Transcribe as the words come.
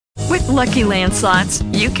Lucky Land Slots,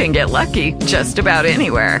 you can get lucky just about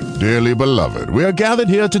anywhere. Dearly beloved, we are gathered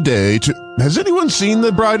here today to... Has anyone seen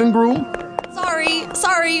the bride and groom?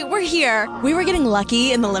 Sorry, we're here. We were getting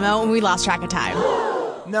lucky in the limo and we lost track of time.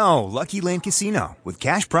 No, Lucky Land Casino, with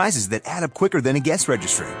cash prizes that add up quicker than a guest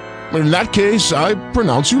registry. In that case, I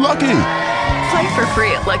pronounce you lucky. Play for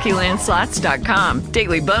free at LuckyLandSlots.com.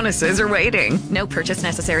 Daily bonuses are waiting. No purchase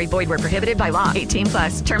necessary. Void where prohibited by law. 18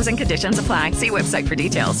 plus. Terms and conditions apply. See website for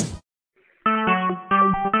details.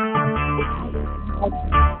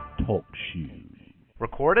 Talk shoes.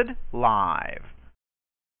 Recorded live.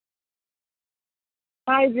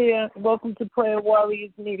 Hi there. Welcome to Prayer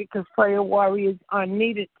Warriors Needed, because Prayer Warriors are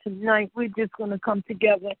needed tonight. We're just going to come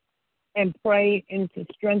together and pray and to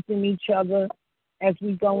strengthen each other as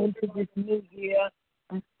we go into this new year.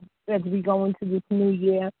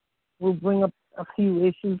 We'll bring up a few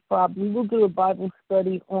issues probably. We'll do a Bible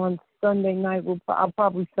study on Sunday night. I'll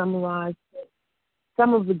probably summarize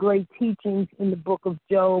some of the great teachings in the book of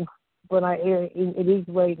Job. But it is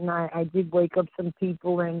late, and I did wake up some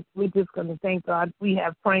people, and we're just going to thank God. We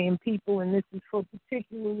have praying people, and this is for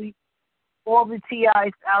particularly all the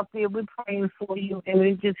TIs out there. We're praying for you, and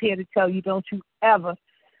we're just here to tell you, don't you ever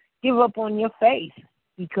give up on your faith,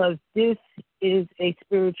 because this is a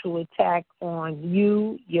spiritual attack on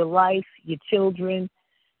you, your life, your children,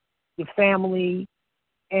 your family,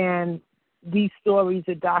 and these stories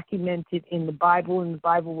are documented in the Bible, and the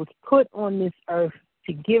Bible was put on this earth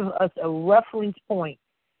to give us a reference point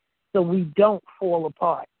so we don't fall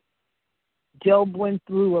apart. Job went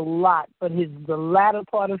through a lot, but the latter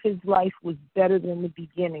part of his life was better than the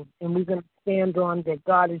beginning. And we're going to stand on that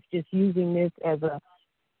God is just using this as a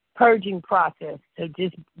purging process to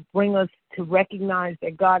just bring us to recognize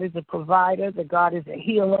that God is a provider, that God is a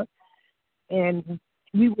healer. And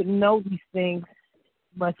we would know these things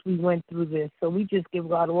once we went through this. So we just give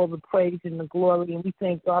God all the praise and the glory, and we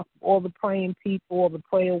thank God for all the praying people, all the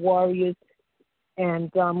prayer warriors,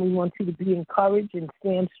 and we want you to be encouraged and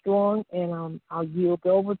stand strong. And I'll yield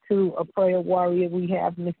over to a prayer warrior we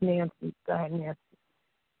have, Miss Nancy. Go ahead, Nancy.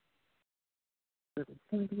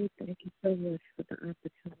 Father, we thank you so much for the opportunity to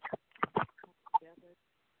come together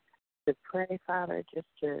to pray, Father, just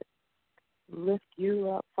to lift you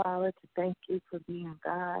up, Father, to thank you for being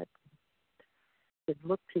God, to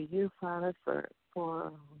look to you, Father,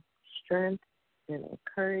 for strength and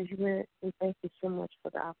encouragement. We thank you so much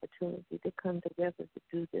for the opportunity to come together to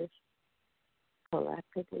do this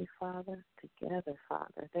collectively, Father, together,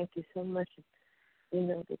 Father. Thank you so much. We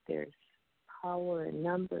know that there's power in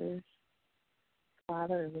numbers,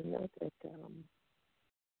 Father, and we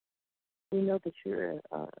know that you're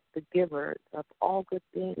the giver of all good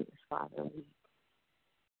things, Father. We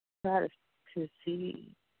try to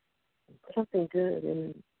see something good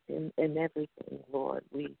in everything, Lord.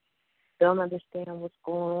 We don't understand what's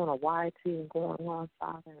going on or why it's even going on,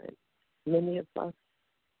 Father. And many of us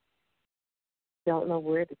don't know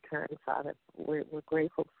where to turn, Father. We're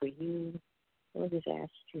grateful for you. We just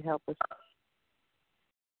ask that you help us.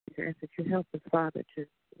 We ask that you help us, Father, to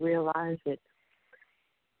realize that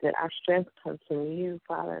our strength comes from you,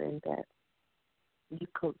 Father, and that you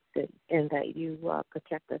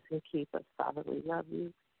protect us and keep us, Father. We love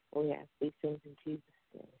you. We ask these things in Jesus'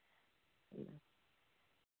 name.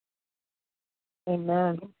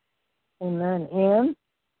 Amen. Amen. Ann?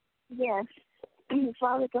 Yes.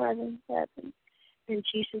 Father God in heaven, in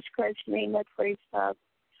Jesus Christ's name I pray, Father.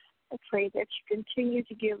 I pray that you continue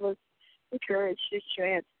to give us the courage, the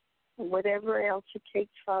strength, and whatever else it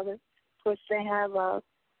takes, Father, for us to have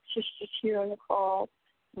sisters here on the call,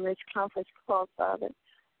 on this conference call, Father.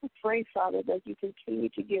 I pray, Father, that you continue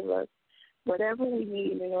to give us whatever we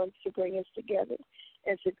need in order to bring us together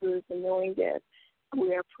as a group, and knowing that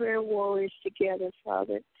we are prayer warriors together,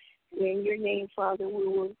 Father. And in your name, Father, we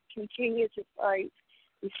will continue to fight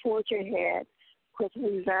and forge ahead because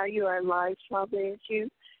we value our lives, Father, as you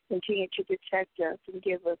continue to protect us and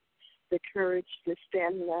give us the courage, the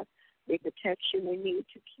stamina, the protection we need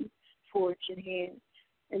to keep forging ahead.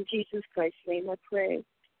 In Jesus Christ's name I pray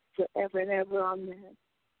forever and ever. Amen.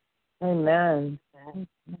 Amen.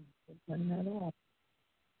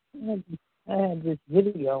 I had this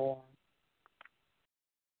video on.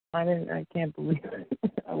 I can't believe it.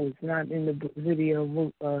 I was not in the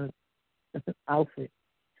video outfit.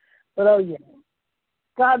 But, oh, yeah.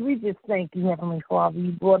 God, we just thank you, Heavenly Father.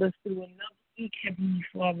 You brought us through another week, Heavenly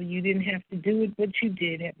Father. You didn't have to do it, but you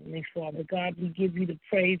did, Heavenly Father. God, we give you the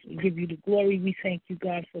praise. We give you the glory. We thank you,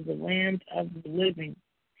 God, for the land of the living.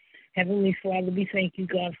 Heavenly Father, we thank you,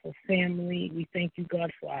 God, for family. We thank you,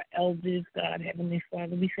 God, for our elders, God. Heavenly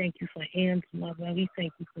Father, we thank you for Ann's mother. We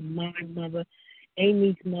thank you for my mother.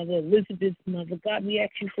 Amy's mother, Elizabeth's mother. God, we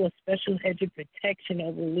ask you for a special hedge of protection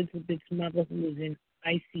over Elizabeth's mother who was in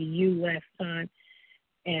ICU last time,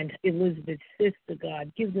 and Elizabeth's sister,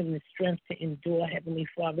 God. Give them the strength to endure, Heavenly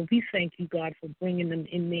Father. We thank you, God, for bringing them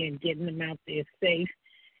in there and getting them out there safe.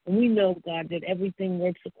 And we know, God, that everything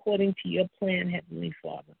works according to your plan, Heavenly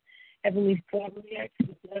Father. Heavenly Father, we ask you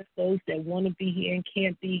to bless those that want to be here and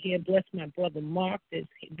can't be here. Bless my brother Mark that's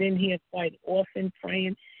been here quite often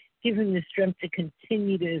praying. Give him the strength to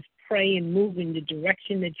continue to pray and move in the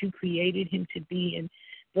direction that you created him to be in.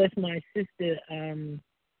 Bless my sister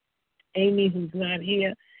Amy, who's not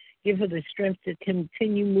here. Give her the strength to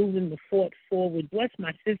continue moving the fort forward. Bless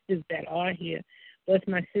my sisters that are here. Bless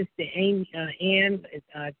my sister Amy, Ann.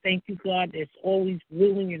 Thank you, God, that's always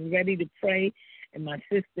willing and ready to pray. And my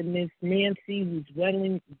sister, Miss Nancy, who's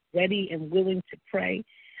ready and willing to pray.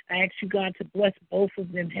 I ask you, God, to bless both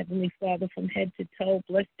of them, Heavenly Father, from head to toe.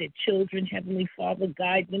 Bless their children, Heavenly Father.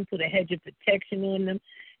 Guide them, put a hedge of protection on them.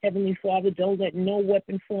 Heavenly Father, don't let no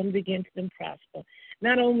weapon formed against them prosper.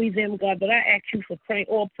 Not only them, God, but I ask you for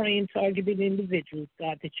all praying targeted individuals,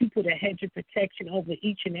 God, that you put a hedge of protection over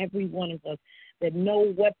each and every one of us, that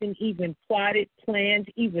no weapon even plotted,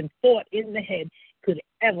 planned, even thought in the head could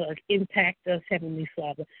ever impact us, Heavenly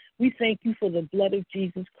Father. We thank you for the blood of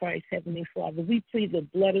Jesus Christ, Heavenly Father. We plead the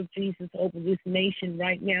blood of Jesus over this nation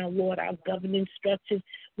right now, Lord, our governing structures.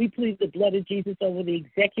 We plead the blood of Jesus over the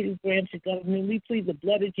executive branch of government. We plead the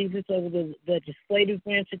blood of Jesus over the legislative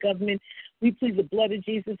branch of government. We plead the blood of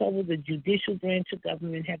Jesus over the judicial branch of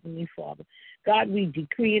government, Heavenly Father. God, we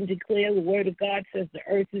decree and declare the word of God says the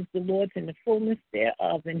earth is the Lord's and the fullness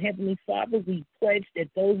thereof. And Heavenly Father, we pledge that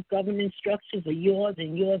those governing structures are yours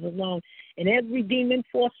and yours alone. And every demon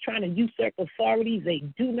force trying to usurp authority they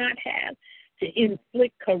do not have to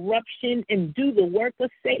inflict corruption and do the work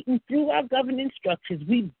of Satan through our governing structures,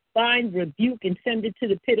 we bind, rebuke, and send it to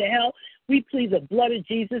the pit of hell. We plead the blood of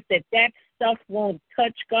Jesus that stuff won't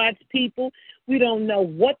touch God's people. We don't know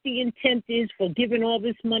what the intent is for giving all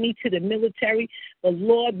this money to the military, but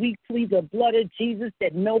Lord, we plead the blood of Jesus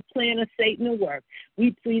that no plan of Satan will work.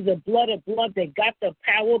 We plead the blood that got the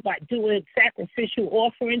power by doing sacrificial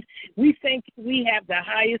offerings. We think we have the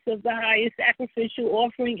highest of the highest sacrificial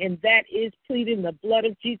offering, and that is pleading the blood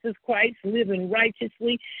of Jesus Christ, living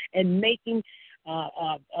righteously and making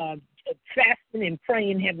fasting and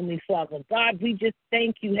praying, Heavenly Father. God, we just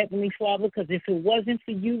thank you, Heavenly Father, because if it wasn't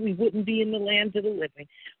for you, we wouldn't be in the land of the living.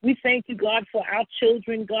 We thank you, God, for our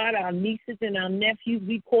children, God, our nieces and our nephews.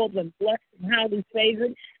 We call them blessed and highly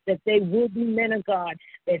favored, that they will be men of God,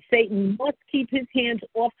 that Satan must keep his hands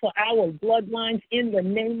off for our bloodlines in the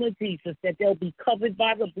name of Jesus, that they'll be covered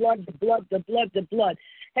by the blood, the blood, the blood, the blood.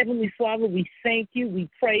 Heavenly Father, we thank you, we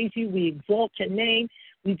praise you, we exalt your name.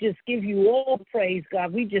 We just give you all praise,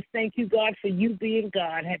 God. We just thank you, God, for you being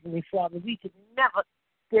God, Heavenly Father. We can never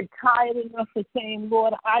get tired enough of saying,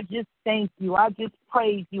 Lord, I just thank you. I just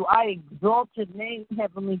praise you. I exalt your name,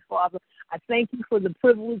 Heavenly Father. I thank you for the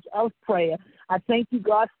privilege of prayer. I thank you,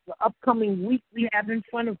 God, for the upcoming week we have in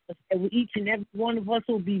front of us, that each and every one of us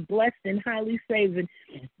will be blessed and highly favored,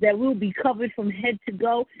 that we'll be covered from head to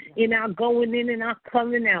toe in our going in and our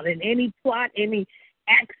coming out, in any plot, any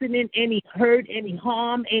accident, any hurt, any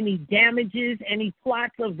harm, any damages, any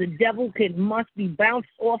plots of the devil must be bounced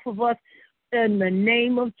off of us in the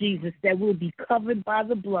name of Jesus, that we'll be covered by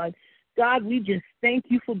the blood. God, we just thank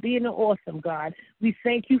you for being an awesome God. We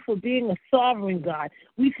thank you for being a sovereign God.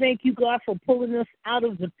 We thank you, God, for pulling us out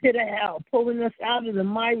of the pit of hell, pulling us out of the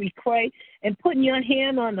miry clay, and putting your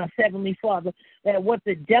hand on us, Heavenly Father, that what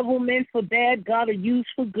the devil meant for bad, God will use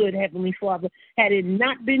for good, Heavenly Father. Had it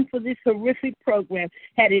not been for this horrific program,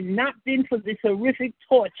 had it not been for this horrific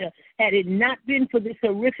torture, had it not been for this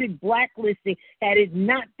horrific blacklisting, had it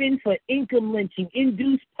not been for income lynching,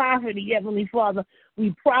 induced poverty, Heavenly Father,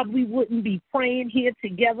 we probably wouldn't be praying here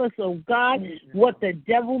together. So, God, what the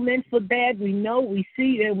devil meant for bad, we know, we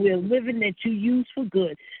see, and we're living that you use for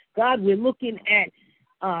good. God, we're looking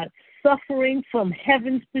at suffering from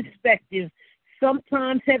heaven's perspective.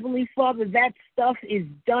 Sometimes, Heavenly Father, that stuff is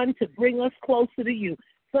done to bring us closer to you.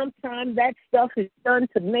 Sometimes that stuff is done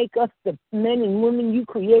to make us the men and women you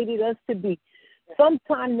created us to be.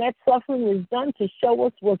 Sometimes that suffering is done to show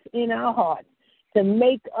us what's in our hearts, to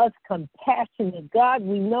make us compassionate. God,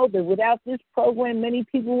 we know that without this program, many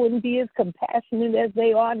people wouldn't be as compassionate as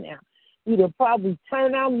they are now. We'd have probably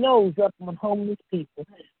turned our nose up on homeless people,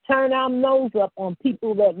 turn our nose up on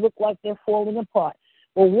people that look like they're falling apart.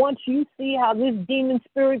 But once you see how this demon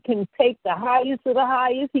spirit can take the highest of the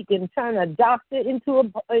highest, he can turn a doctor into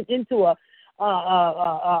a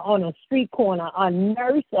on a street corner, a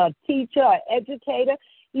nurse, a teacher, an educator.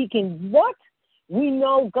 He can what? We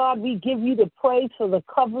know, God, we give you the praise for the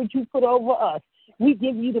coverage you put over us. We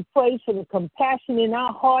give you the praise for the compassion in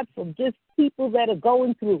our hearts of just people that are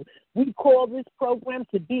going through. We call this program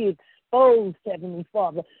to be exposed, Heavenly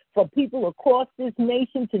Father, for people across this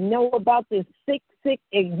nation to know about this sick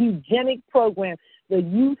and eugenic program, the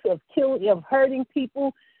use of hurting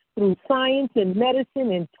people through science and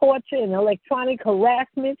medicine and torture and electronic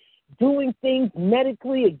harassment, doing things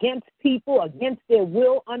medically against people, against their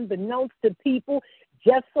will, unbeknownst to people,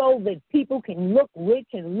 just so that people can look rich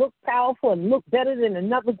and look powerful and look better than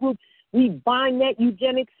another group. We bind that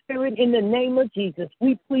eugenic spirit in the name of Jesus.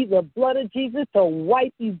 We plead the blood of Jesus to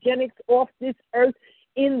wipe eugenics off this earth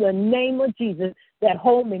in the name of Jesus. That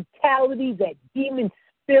whole mentality, that demon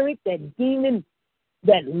spirit, that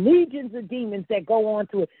legions of demons that go on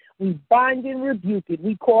to it, we bind and rebuke it.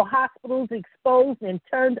 We call hospitals exposed and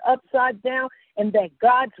turned upside down, and that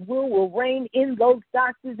God's will reign in those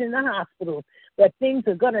doctors in the hospitals. That things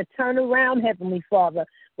are going to turn around, Heavenly Father.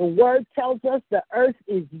 The word tells us the earth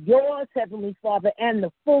is yours, Heavenly Father, and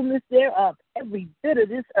the fullness thereof, every bit of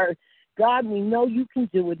this earth. God, we know you can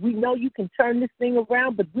do it. We know you can turn this thing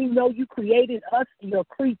around, but we know you created us, your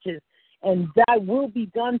creatures, and thy will be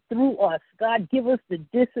done through us. God, give us the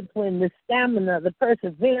discipline, the stamina, the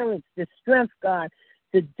perseverance, the strength, God,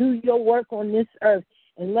 to do your work on this earth.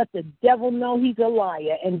 And let the devil know he's a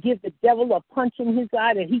liar, and give the devil a punch in his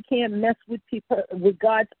eye that he can't mess with people, with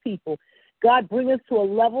God's people. God, bring us to a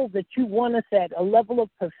level that you want us at, a level of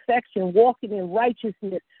perfection, walking in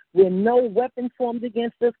righteousness, where no weapon formed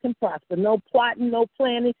against us can prosper, no plotting, no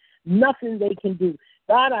planning, nothing they can do.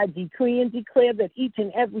 God, I decree and declare that each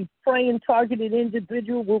and every praying, targeted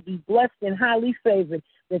individual will be blessed and highly favored,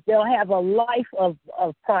 that they'll have a life of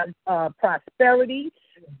prosperity,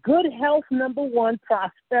 good health, number one,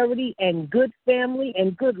 prosperity, and good family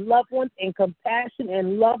and good loved ones, and compassion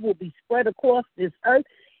and love will be spread across this earth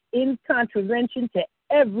in contravention to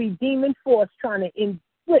every demon force trying to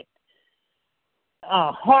inflict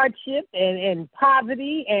hardship and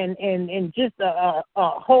poverty and just a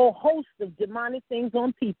whole host of demonic things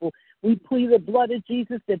on people. We plead the blood of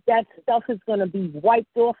Jesus that stuff is going to be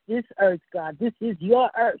wiped off this earth, God. This is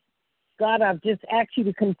your earth. God, I've just asked you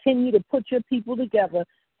to continue to put your people together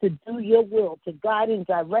to do your will, to guide and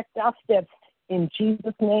direct our steps. In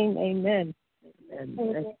Jesus' name, amen.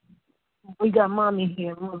 Amen. We got Mommy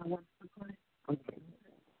here. Mama wants to pray. Okay.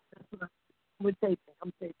 We're taking.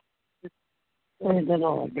 I'm taking. Praise the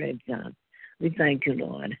Lord, great God. We thank you,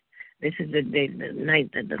 Lord. This is the day, the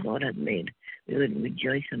night that the Lord has made. We will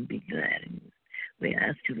rejoice and be glad in it. We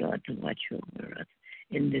ask you, Lord, to watch over us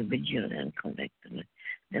individually and collectively,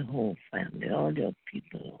 the whole family, all your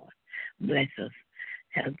people, Lord. Bless us.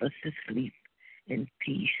 Help us to sleep in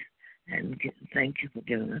peace. And thank you for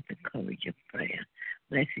giving us the courage of prayer.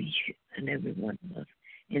 Bless each and every one of us,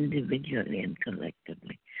 individually and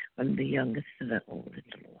collectively, from the youngest to the oldest,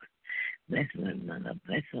 Lord. Bless my mother.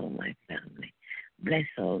 Bless all my family. Bless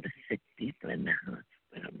all the sick people in the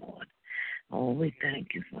hospital, Lord. Oh, we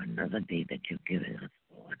thank you for another day that you've given us,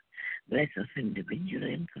 Lord. Bless us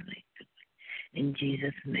individually and collectively. In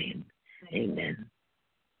Jesus' name, amen.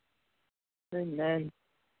 Amen.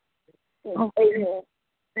 Okay.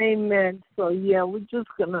 Amen. So, yeah, we're just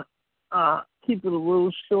going to keep it a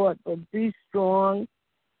little short, but be strong.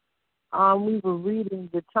 We were reading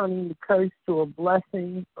the turning the curse to a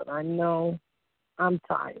blessing, but I know I'm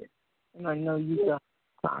tired, and I know you guys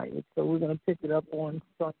are tired, so we're going to pick it up on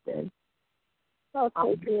Sunday.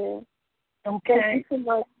 Okay, dear. Okay. Thank you so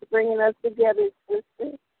much for bringing us together,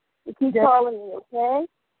 sister. You keep calling me, okay?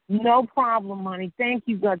 No problem, honey. Thank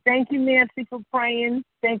you, God. Thank you, Nancy, for praying.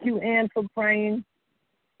 Thank you, Ann, for praying.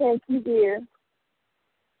 Thank you, dear.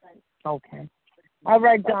 Okay. All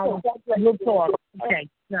right, darling. We'll talk. Okay.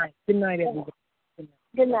 Night. Good night, everybody.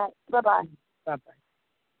 Good night. Bye-bye. Bye-bye.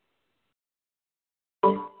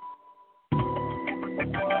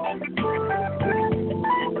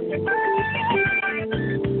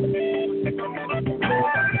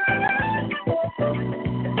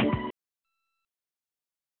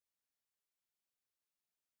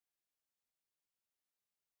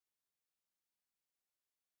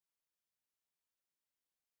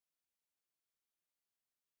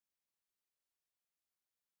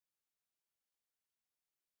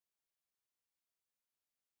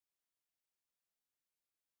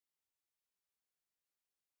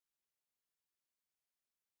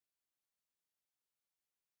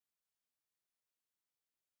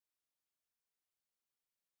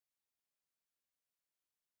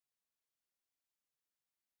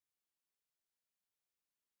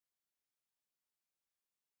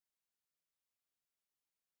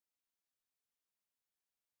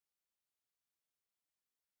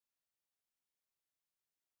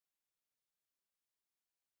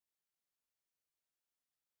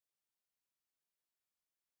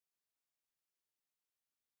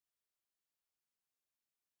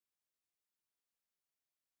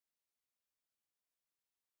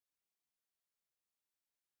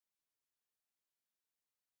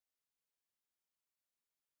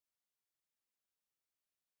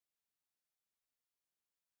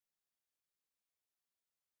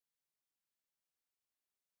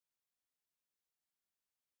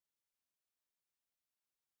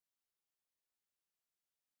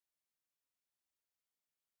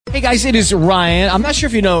 Hey guys, it is Ryan. I'm not sure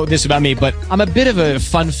if you know this about me, but I'm a bit of a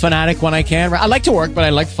fun fanatic when I can. I like to work, but I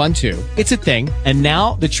like fun too. It's a thing. And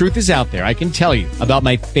now the truth is out there. I can tell you about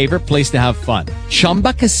my favorite place to have fun.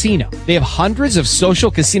 Chumba Casino. They have hundreds of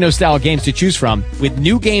social casino style games to choose from with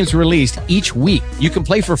new games released each week. You can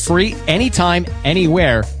play for free anytime,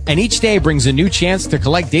 anywhere. And each day brings a new chance to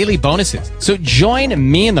collect daily bonuses. So join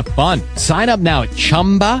me in the fun. Sign up now at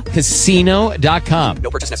ChumbaCasino.com. No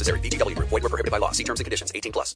purchase necessary. VGW Group. Void where prohibited by law. See terms and conditions. 18+.